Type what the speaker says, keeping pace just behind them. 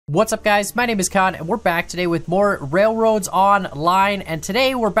What's up, guys? My name is Khan, and we're back today with more Railroads Online, and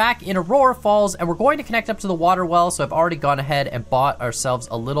today we're back in Aurora Falls, and we're going to connect up to the water well, so I've already gone ahead and bought ourselves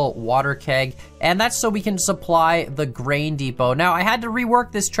a little water keg, and that's so we can supply the grain depot. Now, I had to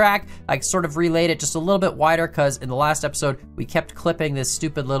rework this track. I sort of relayed it just a little bit wider, because in the last episode, we kept clipping this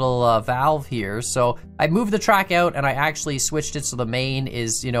stupid little valve here, so I moved the track out, and I actually switched it so the main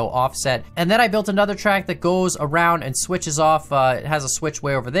is, you know, offset, and then I built another track that goes around and switches off. It has a switch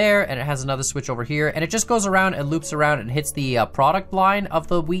way over there, and it has another switch over here, and it just goes around and loops around and hits the product line of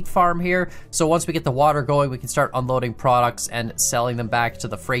the wheat farm here. So once we get the water going, we can start unloading products and selling them back to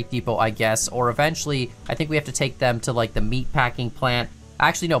the freight depot, I guess, or eventually I think we have to take them to like the meat packing plant.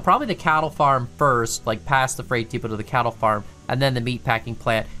 Actually, no, probably the cattle farm first, like past the freight depot to the cattle farm, and then the meat packing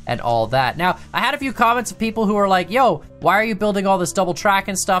plant and all that. Now, I had a few comments of people who were like, yo, why are you building all this double track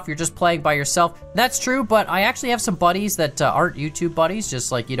and stuff? You're just playing by yourself. That's true, but I actually have some buddies that aren't YouTube buddies,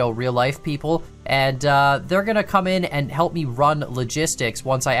 just like, you know, real life people. And they're gonna come in and help me run logistics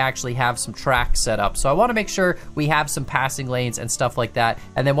once I actually have some tracks set up. So I wanna make sure we have some passing lanes and stuff like that.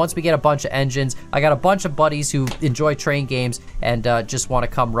 And then once we get a bunch of engines, I got a bunch of buddies who enjoy train games and just wanna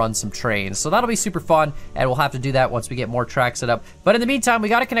come run some trains. So that'll be super fun, and we'll have to do that once we get more tracks set up. But in the meantime, we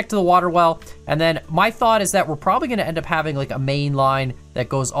gotta connect to the water well. And then my thought is that we're probably gonna end up having like a main line that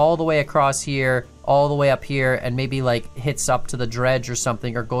goes all the way across here, all the way up here, and maybe like hits up to the dredge or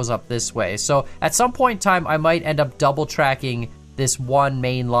something, or goes up this way. So at some point in time, I might end up double tracking this one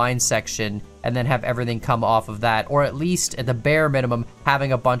main line section and then have everything come off of that, or at least at the bare minimum,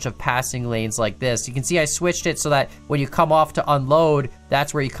 having a bunch of passing lanes like this. You can see I switched it so that when you come off to unload,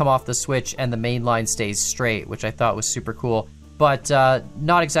 that's where you come off the switch and the main line stays straight, which I thought was super cool. But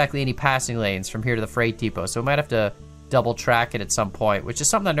not exactly any passing lanes from here to the freight depot, so we might have to double track it at some point, which is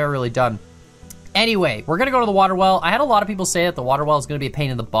something I've never really done. Anyway, we're gonna go to the water well. I had a lot of people say that the water well is gonna be a pain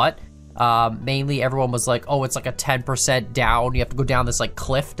in the butt. Mainly everyone was like, oh, it's like a 10% down. You have to go down this like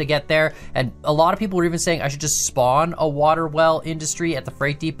cliff to get there. And a lot of people were even saying I should just spawn a water well industry at the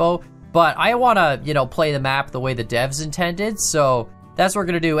freight depot. But I wanna, you know, play the map the way the devs intended. So that's what we're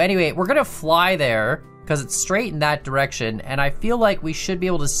gonna do. Anyway, we're gonna fly there because it's straight in that direction. And I feel like we should be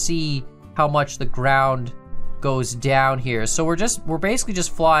able to see how much the ground goes down here. So we're basically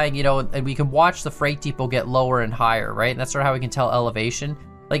just flying, you know, and we can watch the freight depot get lower and higher, right? And that's sort of how we can tell elevation.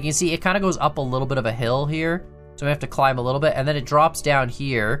 Like you can see, it kind of goes up a little bit of a hill here, so we have to climb a little bit, and then it drops down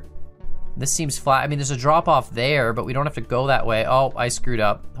here. This seems flat. I mean, there's a drop off there, but we don't have to go that way. Oh, I screwed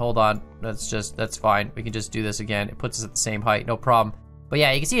up. Hold on. That's fine. We can just do this again. It puts us at the same height, no problem. But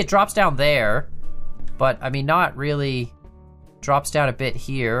yeah, you can see it drops down there, but I mean, not really. Drops down a bit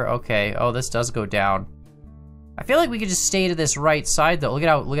here. Okay. Oh, this does go down. I feel like we could just stay to this right side though. Look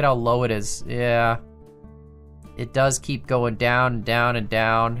at how low it is. Yeah. It does keep going down and down and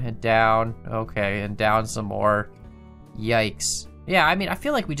down and down. Okay, and down some more. Yikes. Yeah, I mean, I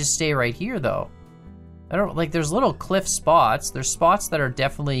feel like we just stay right here though. I don't, like, there's little cliff spots. There's spots that are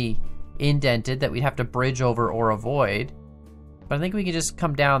definitely indented that we'd have to bridge over or avoid. But I think we can just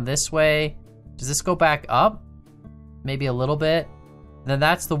come down this way. Does this go back up? Maybe a little bit. And then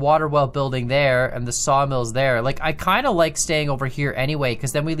that's the water well building there, and the sawmill's there. Like, I kind of like staying over here anyway,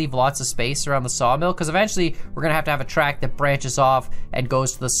 because then we leave lots of space around the sawmill, because eventually we're gonna have to have a track that branches off and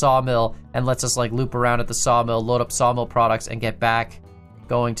goes to the sawmill and lets us like loop around at the sawmill, load up sawmill products, and get back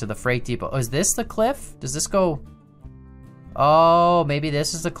going to the freight depot. Oh, is this the cliff? Does this go? Oh, maybe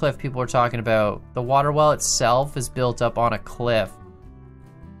this is the cliff people are talking about. The water well itself is built up on a cliff.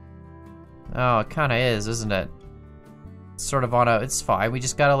 Oh, it kind of is, isn't it? Sort of on a, it's fine. We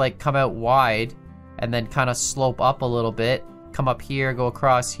just gotta like come out wide and then kind of slope up a little bit, come up here, go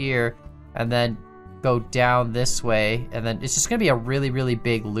across here, and then go down this way, and then it's just gonna be a really, really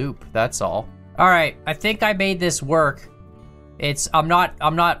big loop. That's all. All right, I think I made this work. I'm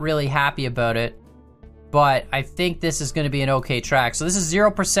not really happy about it, but I think this is gonna be an okay track. So this is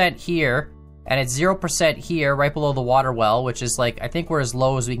 0% here, and it's 0% here, right below the water well, which is like, I think we're as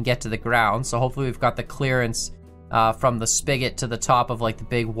low as we can get to the ground. So hopefully we've got the clearance from the spigot to the top of like the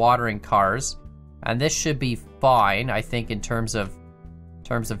big watering cars, and this should be fine, I think, in terms of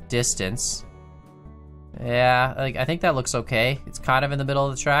distance. Yeah, like I think that looks okay. It's kind of in the middle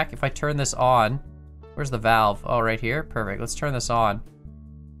of the track. If I turn this on, where's the valve? Oh, right here. Perfect. Let's turn this on.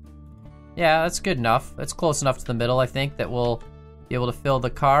 Yeah, that's good enough. That's close enough to the middle, I think, that we'll be able to fill the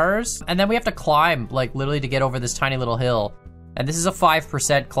cars. And then we have to climb, like literally, to get over this tiny little hill. And this is a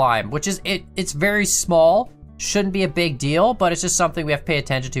 5% climb, which is it's very small. Shouldn't be a big deal, but it's just something we have to pay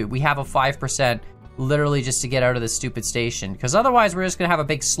attention to. We have a 5% literally just to get out of this stupid station, because otherwise we're just gonna have a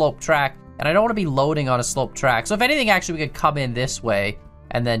big slope track, and I don't want to be loading on a slope track. So if anything, actually we could come in this way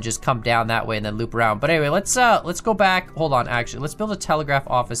and then just come down that way and then loop around. But anyway, let's go back. Hold on, actually, let's build a telegraph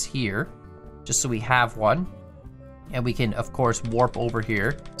office here, just so we have one. And we can, of course, warp over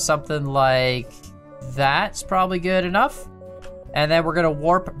here. Something like that's probably good enough. And then we're gonna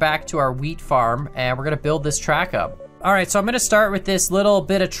warp back to our wheat farm, and we're gonna build this track up. All right, so I'm gonna start with this little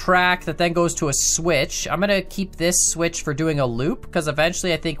bit of track that then goes to a switch. I'm gonna keep this switch for doing a loop, because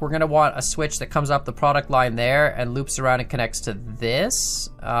eventually I think we're gonna want a switch that comes up the product line there and loops around and connects to this.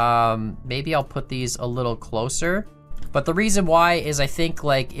 Maybe I'll put these a little closer. But the reason why is I think,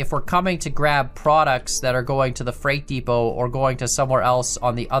 like, if we're coming to grab products that are going to the freight depot or going to somewhere else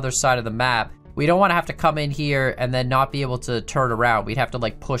on the other side of the map, we don't want to have to come in here and then not be able to turn around. We'd have to,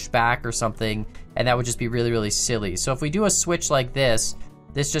 like, push back or something, and that would just be really, really silly. So if we do a switch like this,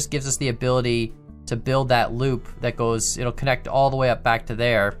 this just gives us the ability to build that loop that goes, it'll connect all the way up back to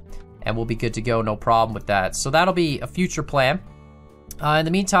there, and we'll be good to go, no problem with that. So that'll be a future plan. In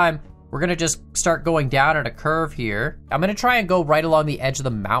the meantime, we're gonna just start going down at a curve here. I'm gonna try and go right along the edge of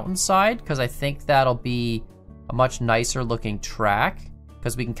the mountainside, because I think that'll be a much nicer looking track,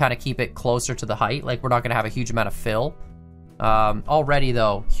 because we can kind of keep it closer to the height. Like, we're not gonna have a huge amount of fill. Already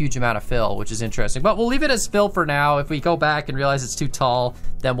though, huge amount of fill, which is interesting. But we'll leave it as fill for now. If we go back and realize it's too tall,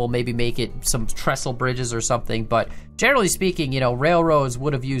 then we'll maybe make it some trestle bridges or something. But generally speaking, you know, railroads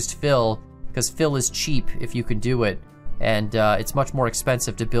would have used fill, because fill is cheap if you can do it. And it's much more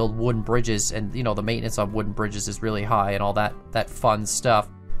expensive to build wooden bridges, and you know, the maintenance on wooden bridges is really high and all that fun stuff.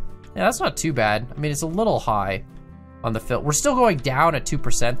 Yeah, that's not too bad. I mean, it's a little high on the fill. We're still going down at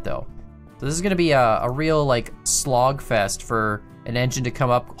 2% though. So this is gonna be a real, like, slog fest for an engine to come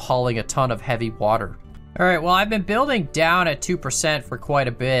up hauling a ton of heavy water. All right, well, I've been building down at 2% for quite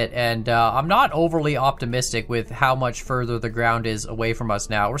a bit, and I'm not overly optimistic with how much further the ground is away from us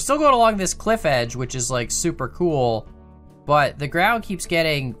now. We're still going along this cliff edge, which is, like, super cool, but the ground keeps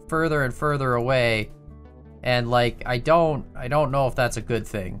getting further and further away, and, like, I don't know if that's a good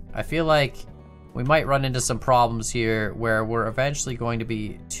thing. I feel like we might run into some problems here where we're eventually going to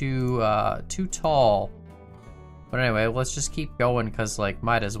be too tall. But anyway, let's just keep going, because, like,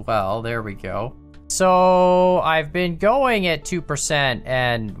 might as well. There we go. So I've been going at 2%,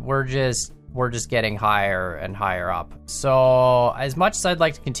 and we're just getting higher and higher up. So as much as I'd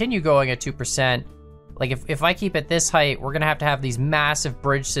like to continue going at 2%, like, if I keep at this height, we're gonna have to have these massive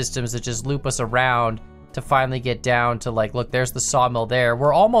bridge systems that just loop us around to finally get down to, like, look, there's the sawmill there.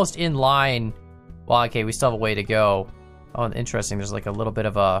 We're almost in line. Well, okay, we still have a way to go. Oh, interesting, there's like a little bit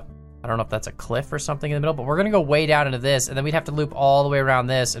of a, I don't know if that's a cliff or something in the middle, but we're gonna go way down into this, and then we'd have to loop all the way around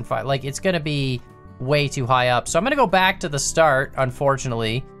this and find, like, it's gonna be way too high up. So I'm gonna go back to the start,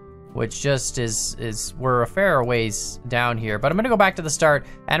 unfortunately, which just is we're a fair ways down here, but I'm gonna go back to the start,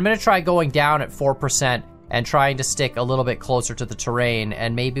 and I'm gonna try going down at 4% and trying to stick a little bit closer to the terrain,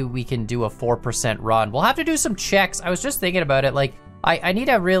 and maybe we can do a 4% run. We'll have to do some checks. I was just thinking about it, like, I need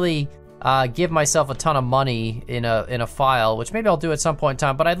to really give myself a ton of money in a file, which maybe I'll do at some point in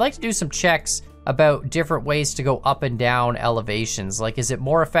time, but I'd like to do some checks about different ways to go up and down elevations. Like, is it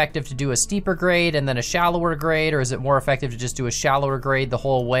more effective to do a steeper grade and then a shallower grade, or is it more effective to just do a shallower grade the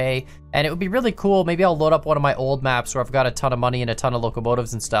whole way? And it would be really cool. Maybe I'll load up one of my old maps where I've got a ton of money and a ton of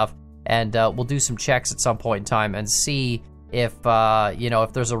locomotives and stuff, and we'll do some checks at some point in time and see if, you know,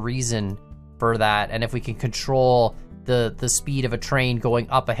 if there's a reason for that, and if we can control the speed of a train going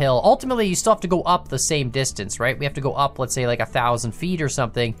up a hill. Ultimately, you still have to go up the same distance, right? We have to go up, let's say, like 1,000 feet or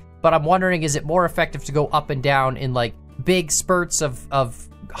something. But I'm wondering, is it more effective to go up and down in, like, big spurts of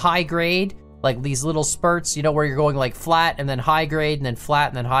high grade? Like these little spurts, you know, where you're going like flat and then high grade and then flat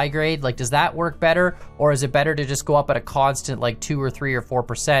and then high grade. Like, does that work better? Or is it better to just go up at a constant, like 2 or 3 or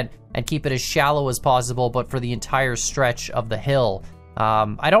 4% and keep it as shallow as possible, but for the entire stretch of the hill?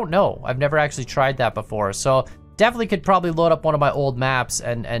 I don't know. I've never actually tried that before. So definitely could probably load up one of my old maps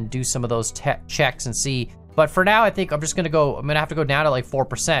and do some of those checks and see. But for now, I think I'm gonna have to go down to like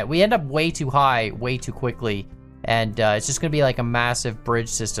 4%. We end up way too high, way too quickly. And it's just gonna be like a massive bridge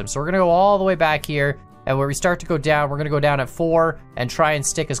system. So we're gonna go all the way back here. And where we start to go down, we're gonna go down at 4 and try and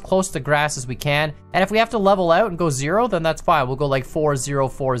stick as close to the grass as we can. And if we have to level out and go 0, then that's fine. We'll go like 4, 0,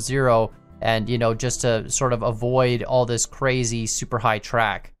 4, 0. And, you know, just to sort of avoid all this crazy super high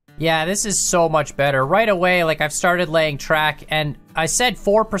track. Yeah, this is so much better. Right away, like, I've started laying track, and I said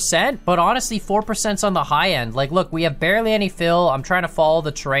 4%, but honestly, 4%'s on the high end. Like, look, we have barely any fill. I'm trying to follow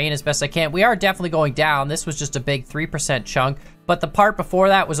the terrain as best I can. We are definitely going down. This was just a big 3% chunk, but the part before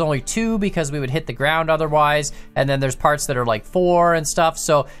that was only 2 because we would hit the ground otherwise, and then there's parts that are like 4 and stuff,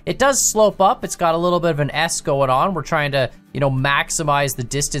 so it does slope up. It's got a little bit of an S going on. We're trying to, you know, maximize the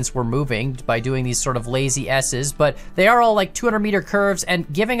distance we're moving by doing these sort of lazy S's, but they are all like 200-meter curves,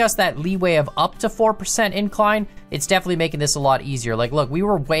 and giving us that leeway of up to 4% incline, it's definitely making this a lot easier. Like, look, we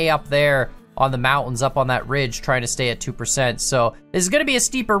were way up there on the mountains, up on that ridge, trying to stay at 2%. So this is going to be a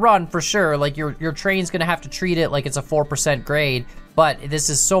steeper run for sure. Like your train's going to have to treat it like it's a 4% grade, but this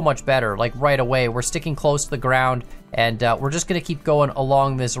is so much better. Like right away, we're sticking close to the ground, and we're just going to keep going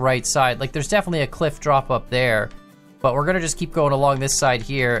along this right side. Like there's definitely a cliff drop up there, but we're going to just keep going along this side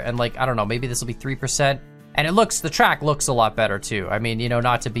here. And like, I don't know, maybe this will be 3%. And the track looks a lot better too. I mean, you know,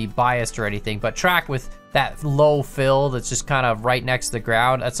 not to be biased or anything, but track with that low fill that's just kind of right next to the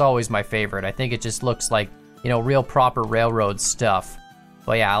ground, that's always my favorite. I think it just looks like, you know, real proper railroad stuff.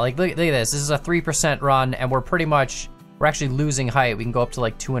 But yeah, like look at this. This is a 3% run, and we're actually losing height. We can go up to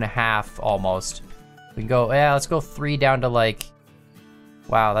like 2.5 almost. We can go, yeah, let's go 3 down to like,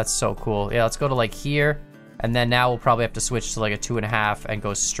 wow, that's so cool. Yeah, let's go to like here, and then now we'll probably have to switch to like a 2.5 and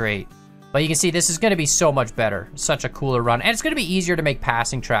go straight. But you can see this is going to be so much better. Such a cooler run. And it's going to be easier to make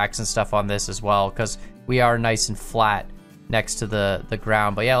passing tracks and stuff on this as well, because we are nice and flat next to the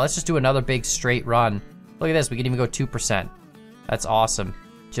ground. But yeah, let's just do another big straight run. Look at this. We can even go 2%. That's awesome.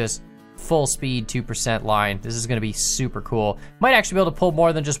 Just full speed 2% line. This is going to be super cool. Might actually be able to pull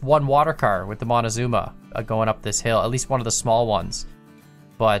more than just one water car with the Montezuma going up this hill. At least one of the small ones.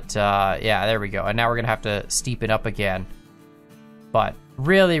 But yeah, there we go. And now we're going to have to steepen up again. But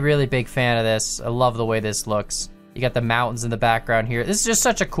really, really big fan of this. I love the way this looks. You got the mountains in the background here. This is just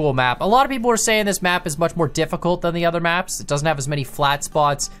such a cool map. A lot of people are saying this map is much more difficult than the other maps. It doesn't have as many flat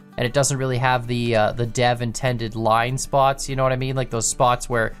spots, and it doesn't really have the dev intended line spots, you know what I mean? Like those spots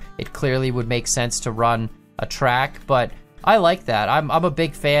where it clearly would make sense to run a track, but I like that. I'm a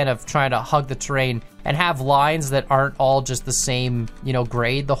big fan of trying to hug the terrain and have lines that aren't all just the same, you know,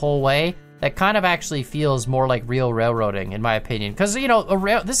 grade the whole way. That kind of actually feels more like real railroading, in my opinion. Because, you know,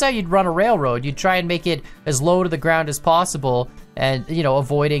 this is how you'd run a railroad. You'd try and make it as low to the ground as possible and, you know,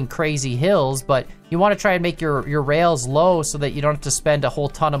 avoiding crazy hills. But you want to try and make your rails low so that you don't have to spend a whole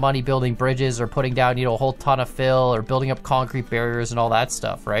ton of money building bridges or putting down, you know, a whole ton of fill or building up concrete barriers and all that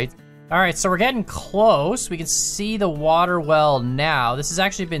stuff, right? All right, so we're getting close. We can see the water well now. This has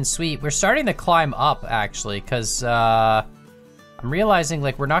actually been sweet. We're starting to climb up, actually, because... I'm realizing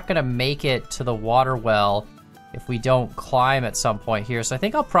like we're not gonna make it to the water well if we don't climb at some point here. So I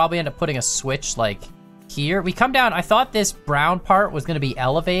think I'll probably end up putting a switch like here. We come down, I thought this brown part was gonna be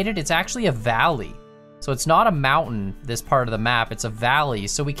elevated. It's actually a valley. So it's not a mountain, this part of the map, it's a valley.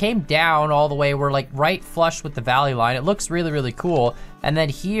 So we came down all the way, we're like right flush with the valley line. It looks really, really cool. And then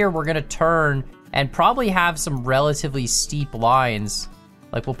here we're gonna turn and probably have some relatively steep lines.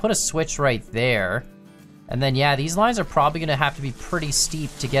 Like we'll put a switch right there. And then, yeah, these lines are probably going to have to be pretty steep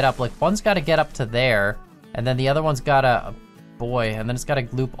to get up. Like, one's got to get up to there, and then the other one's got to, boy, and then it's got to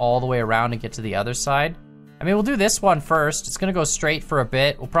loop all the way around and get to the other side. I mean, we'll do this one first. It's going to go straight for a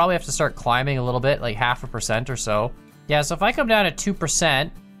bit. We'll probably have to start climbing a little bit, like 0.5% or so. Yeah, so if I come down at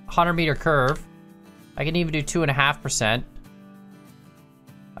 2%, 100-meter curve, I can even do 2.5%.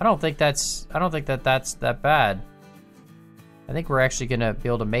 I don't think that's that bad. I think we're actually going to be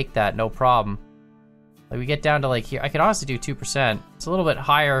able to make that no problem. Like we get down to like here, I could honestly do 2%. It's a little bit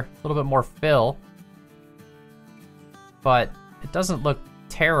higher, a little bit more fill. But it doesn't look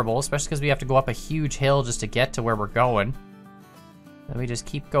terrible, especially because we have to go up a huge hill just to get to where we're going. Then we just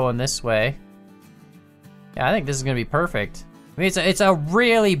keep going this way. Yeah, I think this is gonna be perfect. I mean, it's a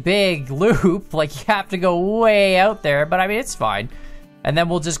really big loop, like you have to go way out there, but I mean, it's fine. And then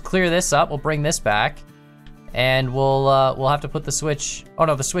we'll just clear this up, we'll bring this back, and we'll have to put the switch, oh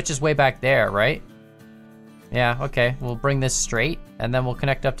no, the switch is way back there, right? Yeah, okay, we'll bring this straight, and then we'll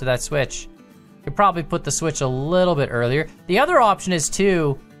connect up to that switch. Could probably put the switch a little bit earlier. The other option is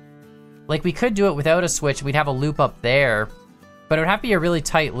too, like we could do it without a switch, we'd have a loop up there, but it would have to be a really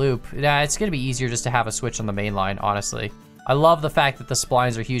tight loop. Yeah, it's gonna be easier just to have a switch on the main line, honestly. I love the fact that the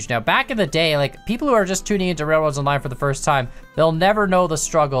splines are huge now. Back in the day, like people who are just tuning into Railroads Online for the first time, they'll never know the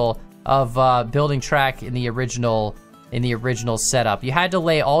struggle of building track in the original setup. You had to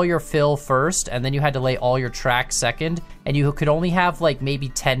lay all your fill first, and then you had to lay all your track second, and you could only have like maybe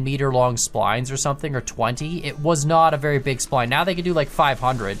 10-meter long splines or something, or 20. It was not a very big spline. Now they can do like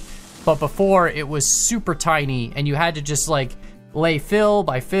 500, but before it was super tiny, and you had to just like lay fill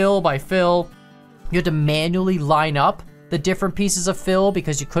by fill by fill. You had to manually line up the different pieces of fill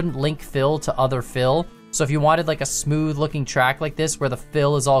because you couldn't link fill to other fill. So if you wanted like a smooth looking track like this where the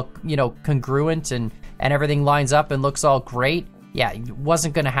fill is all, you know, congruent and and everything lines up and looks all great, yeah, it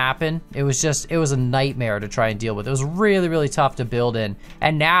wasn't gonna happen. It was a nightmare to try and deal with. It was really, really tough to build in.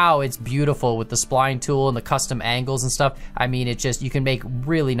 And now it's beautiful with the spline tool and the custom angles and stuff. I mean, you can make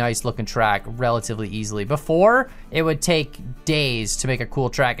really nice looking track relatively easily. Before, it would take days to make a cool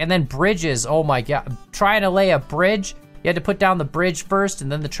track. And then bridges, oh my God. Trying to lay a bridge, you had to put down the bridge first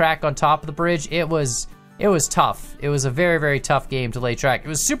and then the track on top of the bridge. It was tough. It was a very, very tough game to lay track. It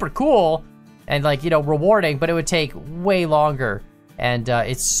was super cool and like, rewarding, but it would take way longer. And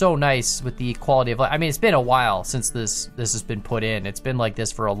it's so nice with the quality of life. I mean, it's been a while since this has been put in. It's been like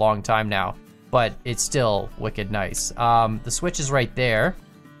this for a long time now, but it's still wicked nice. The switch is right there.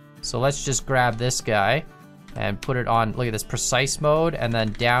 So let's just grab this guy and put it on, look at this, precise mode, and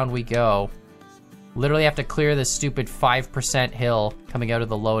then down we go. Literally have to clear this stupid 5% hill coming out of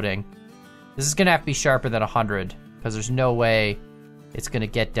the loading. This is gonna have to be sharper than 100, because there's no way it's gonna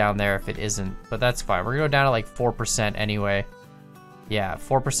get down there if it isn't, but that's fine. We're gonna go down to like 4% anyway. Yeah,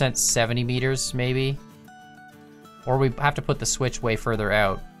 4%, 70 meters maybe. Or we have to put the switch way further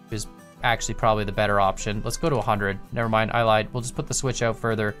out, which is actually probably the better option. Let's go to 100. Never mind, I lied. We'll just put the switch out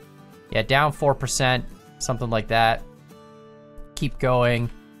further. Yeah, down 4%, something like that. Keep going.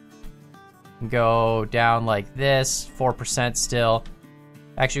 Go down like this, 4% still.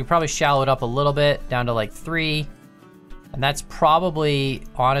 Actually, we probably shallow it up a little bit, down to like 3. And that's probably,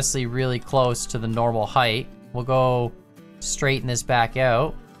 honestly, really close to the normal height. We'll go straighten this back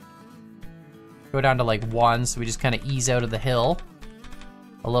out. Go down to like 1, so we just kind of ease out of the hill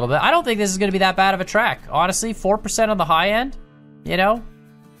a little bit. I don't think this is going to be that bad of a track. Honestly, 4% on the high end,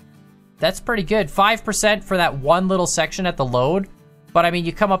 that's pretty good. 5% for that one little section at the load. But I mean,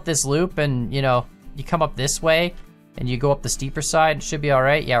 you come up this loop and, you come up this way and you go up the steeper side, it should be all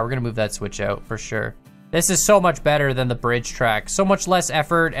right. Yeah, we're going to move that switch out for sure. This is so much better than the bridge track. So much less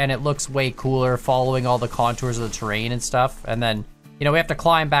effort, and it looks way cooler following all the contours of the terrain and stuff. And then, we have to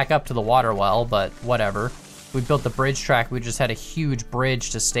climb back up to the water well, but whatever. We built the bridge track, we just had a huge bridge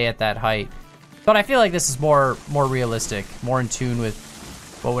to stay at that height. But I feel like this is more realistic, more in tune with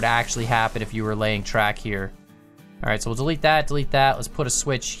what would actually happen if you were laying track here. All right, so we'll delete that. Let's put a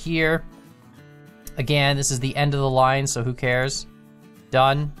switch here. Again, this is the end of the line, so who cares?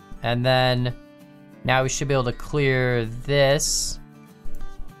 Done. And then now we should be able to clear this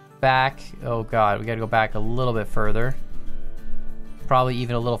back. Oh God, we gotta go back a little bit further. Probably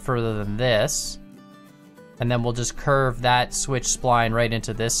even a little further than this. And then we'll just curve that switch spline right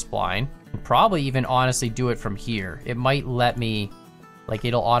into this spline. And probably even honestly do it from here. It might let me, like,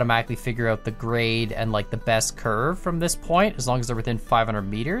 it'll automatically figure out the grade and like the best curve from this point, as long as they're within 500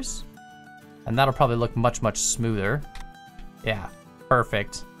 meters. And that'll probably look much, much smoother. Yeah,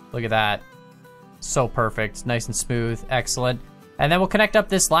 perfect. Look at that. So perfect, nice and smooth, excellent. And then we'll connect up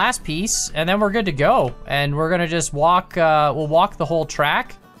this last piece, and then we're good to go. And we're gonna just walk, we'll walk the whole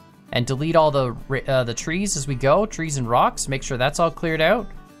track and delete all the trees as we go, trees and rocks, make sure that's all cleared out.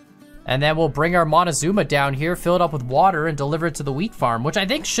 And then we'll bring our Montezuma down here, fill it up with water, and deliver it to the wheat farm, which I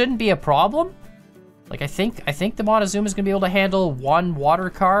think shouldn't be a problem. Like, I think the Montezuma is gonna be able to handle one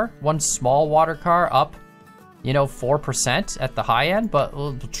small water car up, 4% at the high end, but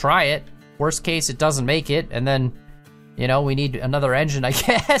we'll try it. Worst case, it doesn't make it, and then, we need another engine, I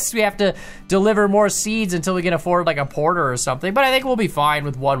guess. We have to deliver more seeds until we can afford, like, a porter or something, but I think we'll be fine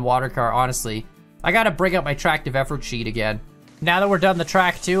with one water car, honestly. I gotta bring up my tractive effort sheet again. Now that we're done the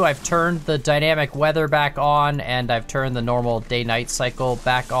track, too, I've turned the dynamic weather back on, and I've turned the normal day-night cycle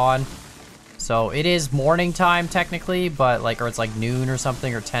back on. So it is morning time, technically, but, or it's like noon or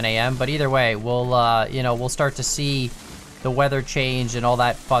something, or 10 a.m., but either way, we'll, we'll start to see the weather change and all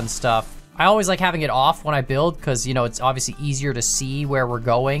that fun stuff. I always like having it off when I build because, it's obviously easier to see where we're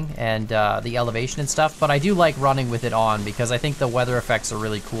going and the elevation and stuff. But I do like running with it on because I think the weather effects are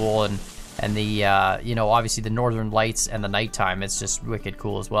really cool. And the, obviously the northern lights and the nighttime, it's just wicked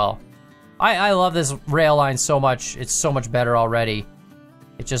cool as well. I love this rail line so much. It's so much better already.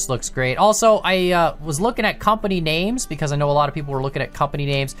 It just looks great. Also, I was looking at company names because I know a lot of people were looking at company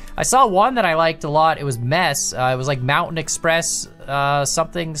names. I saw one that I liked a lot. It was MESS. It was like Mountain Express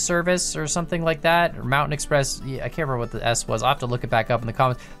something service or something like that. Or Mountain Express. Yeah, I can't remember what the S was. I'll have to look it back up in the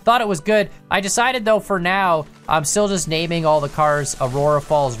comments. Thought it was good. I decided, though, for now, I'm still just naming all the cars Aurora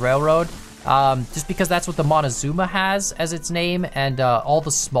Falls Railroad. Just because that's what the Montezuma has as its name. And all the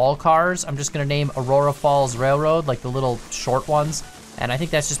small cars, I'm just going to name Aurora Falls Railroad, like the little short ones. And I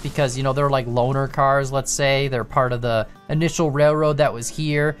think that's just because, they're like loaner cars, let's say. They're part of the initial railroad that was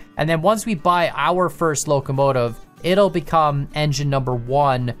here. And then once we buy our first locomotive, it'll become engine number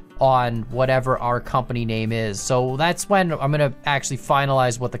 1 on whatever our company name is. So that's when I'm gonna actually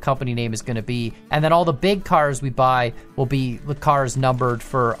finalize what the company name is gonna be. And then all the big cars we buy will be the cars numbered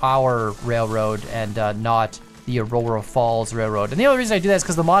for our railroad and not the Aurora Falls Railroad. And the only reason I do that is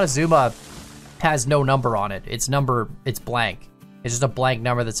because the Montezuma has no number on it. It's blank. It's just a blank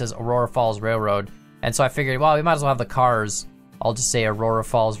number that says Aurora Falls Railroad. And so I figured, well, we might as well have the cars. I'll just say Aurora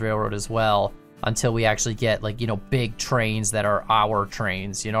Falls Railroad as well until we actually get, like, you know, big trains that are our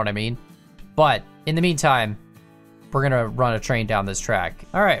trains, you know what I mean? But in the meantime, we're gonna run a train down this track.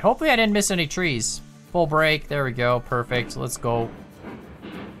 All right, hopefully I didn't miss any trees. Full brake, there we go, perfect, let's go.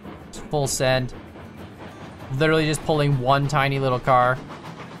 Full send. Literally just pulling one tiny little car.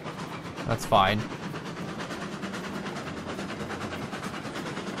 That's fine.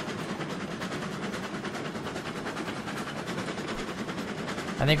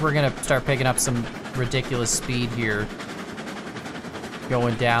 I think we're gonna start picking up some ridiculous speed here.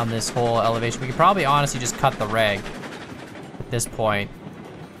 Going down this whole elevation. We could probably honestly just cut the reg at this point.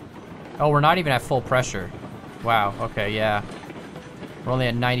 Oh, we're not even at full pressure. Wow, okay, yeah. We're only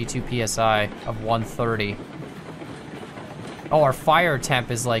at 92 PSI of 130. Oh, our fire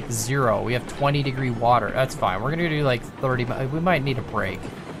temp is like 0. We have 20-degree water. That's fine. We're gonna do like 30, we might need a break.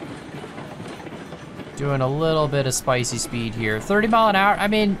 Doing a little bit of spicy speed here. 30 mile an hour, I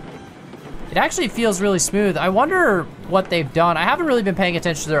mean, it actually feels really smooth. I wonder what they've done. I haven't really been paying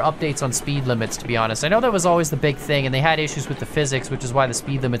attention to their updates on speed limits, to be honest. I know that was always the big thing, and they had issues with the physics, which is why the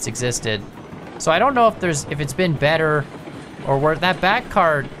speed limits existed. So I don't know if it's been better, or where that back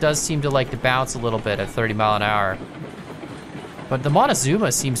car does seem to like to bounce a little bit at 30 mile an hour. But the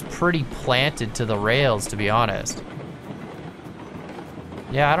Montezuma seems pretty planted to the rails, to be honest.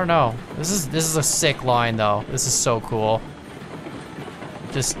 Yeah, I don't know. This is a sick line though. This is so cool.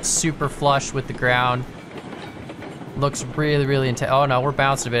 Just super flush with the ground. Looks really, really intense. Oh no, we're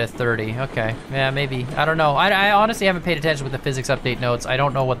bouncing a bit at 30. Okay, yeah, maybe. I don't know. I honestly haven't paid attention with the physics update notes. I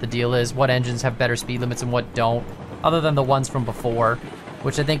don't know what the deal is, what engines have better speed limits and what don't, other than the ones from before,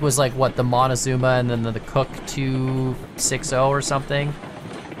 which I think was like, what, the Montezuma and then the Cook 260 or something.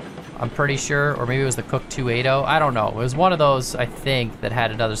 I'm pretty sure, or maybe it was the Cook 280. I don't know. It was one of those, I think, that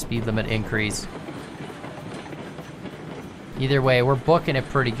had another speed limit increase. Either way, we're booking it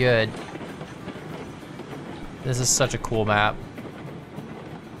pretty good. This is such a cool map.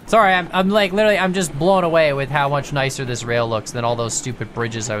 Sorry, I'm like, literally, I'm just blown away with how much nicer this rail looks than all those stupid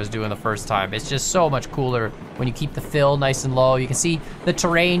bridges I was doing the first time. It's just so much cooler when you keep the fill nice and low. You can see the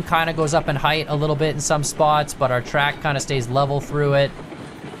terrain kind of goes up in height a little bit in some spots, but our track kind of stays level through it.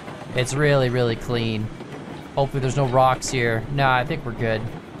 It's really, really clean. Hopefully there's no rocks here. Nah, I think we're good.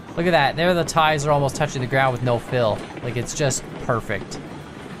 Look at that. There the ties are almost touching the ground with no fill. Like, it's just perfect.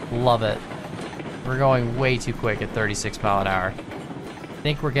 Love it. We're going way too quick at 36 mile an hour. I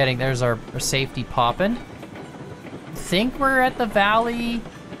think we're getting, there's our safety popping. Think we're at the valley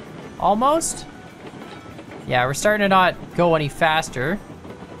almost? Yeah, we're starting to not go any faster.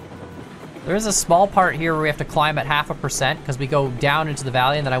 There is a small part here where we have to climb at 0.5% because we go down into the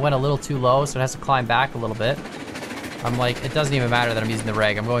valley and then I went a little too low, so it has to climb back a little bit. I'm like, it doesn't even matter that I'm using the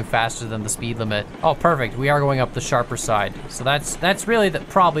reg. I'm going faster than the speed limit. Oh, perfect. We are going up the sharper side. So that's really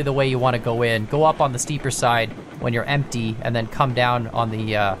probably the way you want to go in. Go up on the steeper side when you're empty and then come down on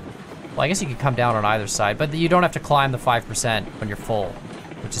the, well, I guess you could come down on either side, but you don't have to climb the 5% when you're full,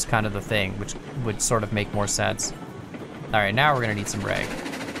 which is kind of the thing, which would sort of make more sense. All right, now we're gonna need some reg.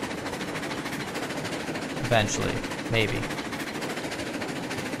 Eventually, maybe.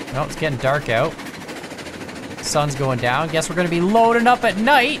 No, it's getting dark out. Sun's going down. Guess we're gonna be loading up at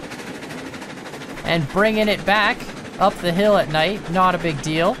night and bringing it back up the hill at night. Not a big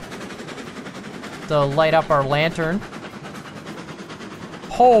deal. To light up our lantern.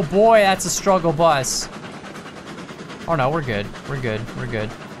 Oh boy, that's a struggle bus. Oh no, we're good. We're good. We're good.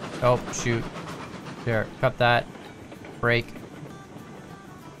 Oh, shoot. There, cut that. Brake.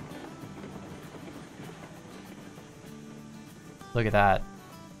 Look at that.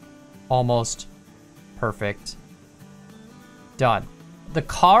 Almost perfect. Done. The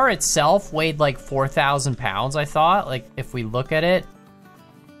car itself weighed like 4,000 pounds, I thought. Like, if we look at it,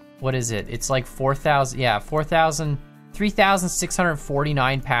 what is it? It's like 4,000, yeah,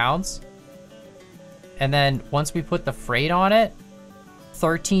 3,649 pounds. And then once we put the freight on it,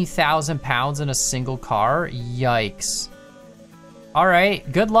 13,000 pounds in a single car. Yikes. All right,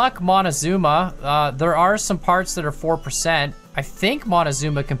 good luck, Montezuma. There are some parts that are 4%. I think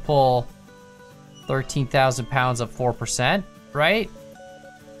Montezuma can pull 13,000 pounds of 4%, right?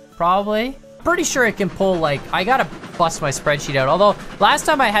 Probably. pretty sure it can pull, like, I gotta bust my spreadsheet out. Although, last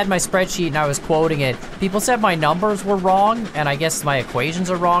time I had my spreadsheet and I was quoting it, people said my numbers were wrong, and I guess my equations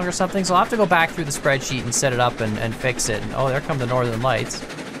are wrong or something, so I'll have to go back through the spreadsheet and set it up and fix it. And, oh, there come the Northern Lights.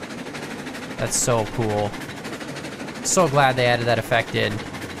 That's so cool. So glad they added that effect in.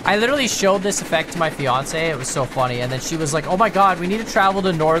 I literally showed this effect to my fiance. It was so funny. And then she was like, oh my God, we need to travel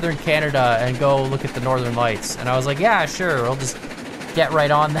to Northern Canada and go look at the Northern Lights. And I was like, yeah, sure. We'll just get right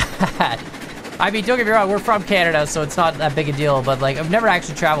on that. I mean, don't get me wrong, we're from Canada, so it's not that big a deal, but like, I've never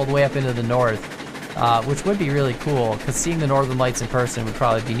actually traveled way up into the north, which would be really cool, because seeing the Northern Lights in person would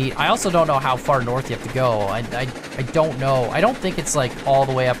probably be neat. I also don't know how far north you have to go. I don't know. I don't think it's like all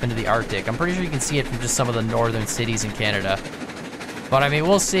the way up into the Arctic. I'm pretty sure you can see it from just some of the northern cities in Canada. But I mean,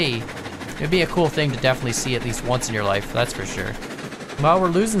 we'll see. It'd be a cool thing to definitely see at least once in your life, that's for sure. Well, we're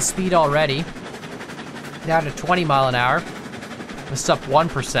losing speed already. Down to 20 mile an hour. This is up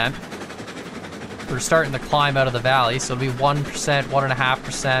 1%. We're starting to climb out of the valley, so it'll be 1%,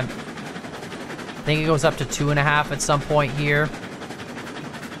 1.5%. I think it goes up to 2.5 at some point here.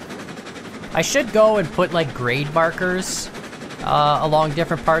 I should go and put like grade markers along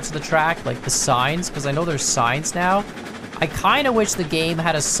different parts of the track, like the signs, because I know there's signs now. I kind of wish the game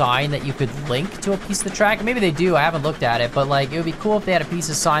had a sign that you could link to a piece of the track. Maybe they do, I haven't looked at it, but like it would be cool if they had a piece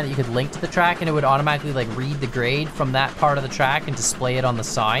of sign that you could link to the track and it would automatically like read the grade from that part of the track and display it on the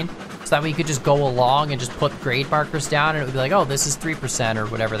sign. So that way you could just go along and just put grade markers down and it would be like, oh, this is 3% or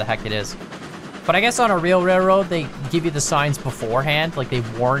whatever the heck it is. But I guess on a real railroad, they give you the signs beforehand, like they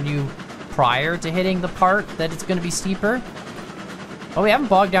warn you prior to hitting the part that it's gonna be steeper. Oh, we haven't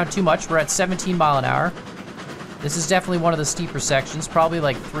bogged down too much. We're at 17 mile an hour. This is definitely one of the steeper sections, probably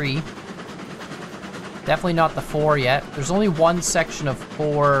like 3. Definitely not the 4 yet. There's only one section of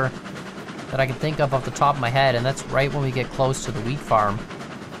 4 that I can think of off the top of my head, and that's right when we get close to the wheat farm.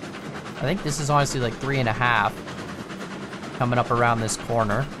 I think this is honestly like 3.5 coming up around this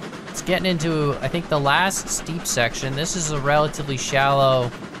corner. It's getting into, I think, the last steep section. This is a relatively shallow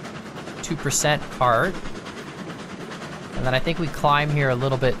 2% part. And then I think we climb here a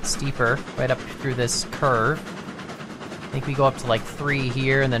little bit steeper, right up through this curve. I think we go up to like 3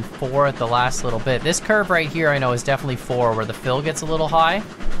 here and then 4 at the last little bit. This curve right here I know is definitely 4 where the fill gets a little high.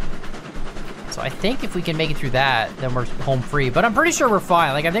 So I think if we can make it through that, then we're home free. But I'm pretty sure we're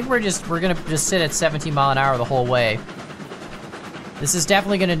fine. Like I think we're gonna just sit at 17 mile an hour the whole way. This is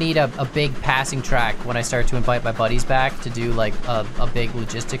definitely gonna need a big passing track when I start to invite my buddies back to do like a big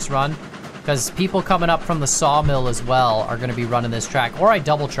logistics run. Because people coming up from the sawmill as well are gonna be running this track. Or I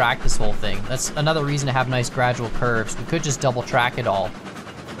double track this whole thing. That's another reason to have nice gradual curves. We could just double track it all.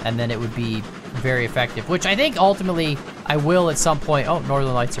 And then it would be very effective. Which I think ultimately I will at some point, oh,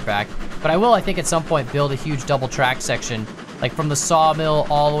 Northern Lights are back. But I will, I think at some point, build a huge double track section. Like from the sawmill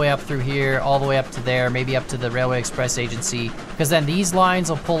all the way up through here, all the way up to there, maybe up to the Railway Express Agency. Because then these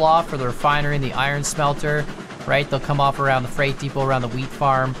lines will pull off for the refinery and the iron smelter, right? They'll come off around the freight depot, around the wheat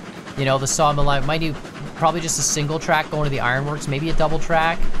farm. You know, the sawmill line might do probably just a single track going to the ironworks, maybe a double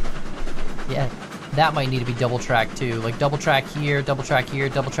track. Yeah, that might need to be double track too. Like double track here, double track here,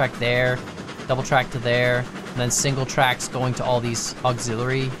 double track there, double track to there, and then single tracks going to all these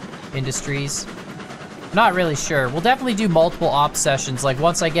auxiliary industries. Not really sure. We'll definitely do multiple op sessions. Like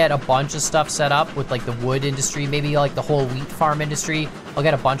once I get a bunch of stuff set up with like the wood industry, maybe like the whole wheat farm industry, I'll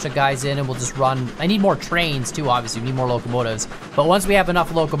get a bunch of guys in and we'll just run. I need more trains too, obviously. We need more locomotives. But once we have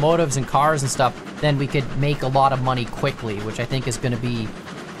enough locomotives and cars and stuff, then we could make a lot of money quickly, which I think is going to be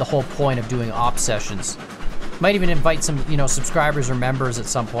the whole point of doing op sessions. Might even invite some, you know, subscribers or members at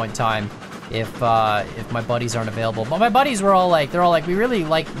some point in time if my buddies aren't available. But my buddies were all like, they're all like, we really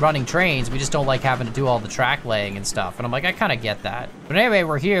like running trains. We just don't like having to do all the track laying and stuff. And I'm like, I kind of get that. But anyway,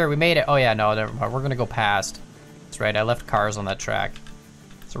 we're here. We made it. Oh yeah, no, never mind. We're going to go past. That's right. I left cars on that track.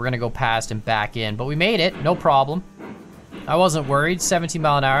 So we're going to go past and back in. But we made it. No problem. I wasn't worried. 17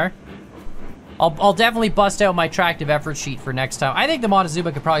 mile an hour. I'll definitely bust out my tractive effort sheet for next time. I think the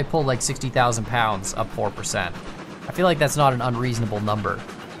Montezuma could probably pull like 60,000 pounds up 4%. I feel like that's not an unreasonable number.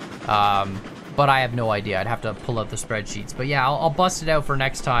 But I have no idea. I'd have to pull out the spreadsheets. But yeah, I'll bust it out for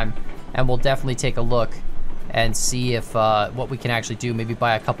next time, and we'll definitely take a look and see if what we can actually do. Maybe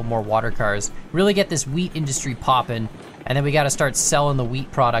buy a couple more water cars. Really get this wheat industry popping, and then we got to start selling the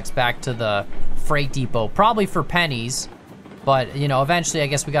wheat products back to the freight depot, probably for pennies. But you know, eventually, I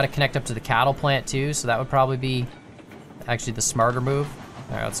guess we got to connect up to the cattle plant too. So that would probably be actually the smarter move.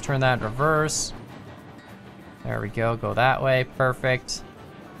 All right, let's turn that in reverse. There we go. Go that way. Perfect.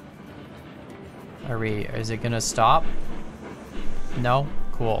 Is it gonna stop? No?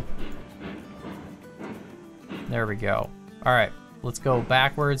 Cool. There we go. All right. Let's go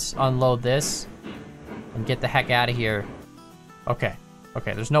backwards, unload this, and get the heck out of here. Okay.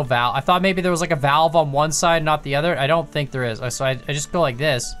 Okay, there's no valve. I thought maybe there was like a valve on one side, not the other. I don't think there is. So I just go like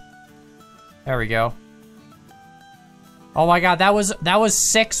this. There we go. Oh my god, that was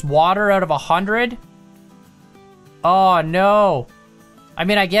 6 water out of 100? Oh no. I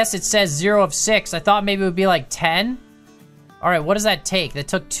mean, I guess it says 0 of 6. I thought maybe it would be like 10. All right, what does that take? That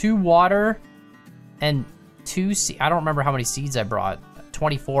took 2 water and 2 seeds. I don't remember how many seeds I brought.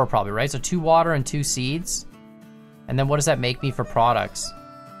 24 probably, right? So 2 water and 2 seeds. And then what does that make me for products?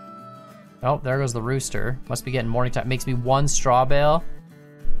 Oh, there goes the rooster. Must be getting morning time. Makes me 1 straw bale.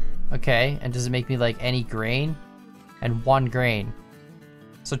 Okay, and does it make me like any grain? And 1 grain.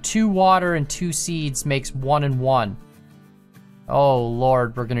 So 2 water and 2 seeds makes 1 and 1. Oh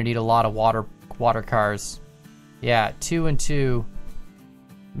lord, we're gonna need a lot of water cars. Yeah, 2 and 2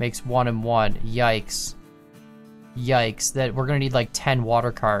 makes 1 and 1. Yikes. Yikes, that we're gonna need like 10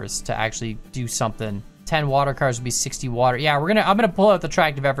 water cars to actually do something. 10 water cars would be 60 water. Yeah, I'm gonna pull out the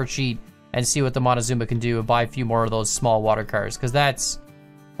tractive effort sheet and see what the Montezuma can do and buy a few more of those small water cars, because that's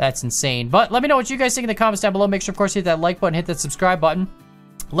insane. But let me know what you guys think in the comments down below. Make sure, of course, hit that like button, hit that subscribe button.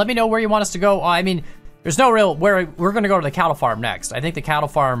 Let me know where you want us to go. I mean, there's no real where we're gonna go to the cattle farm next. I think the cattle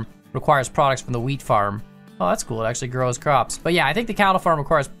farm requires products from the wheat farm. Oh, that's cool. It actually grows crops. But yeah, I think the cattle farm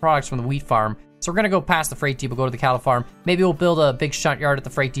requires products from the wheat farm. So we're gonna go past the freight depot, go to the cattle farm. Maybe we'll build a big shunt yard at the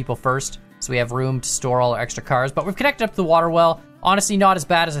freight depot first, so we have room to store all our extra cars. But we've connected up to the water well. Honestly, not as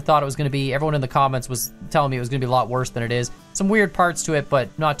bad as I thought it was gonna be. Everyone in the comments was telling me it was gonna be a lot worse than it is. Some weird parts to it, but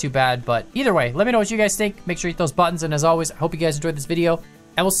not too bad. But either way, let me know what you guys think. Make sure you hit those buttons. And as always, I hope you guys enjoyed this video,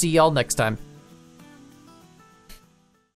 and we'll see y'all next time.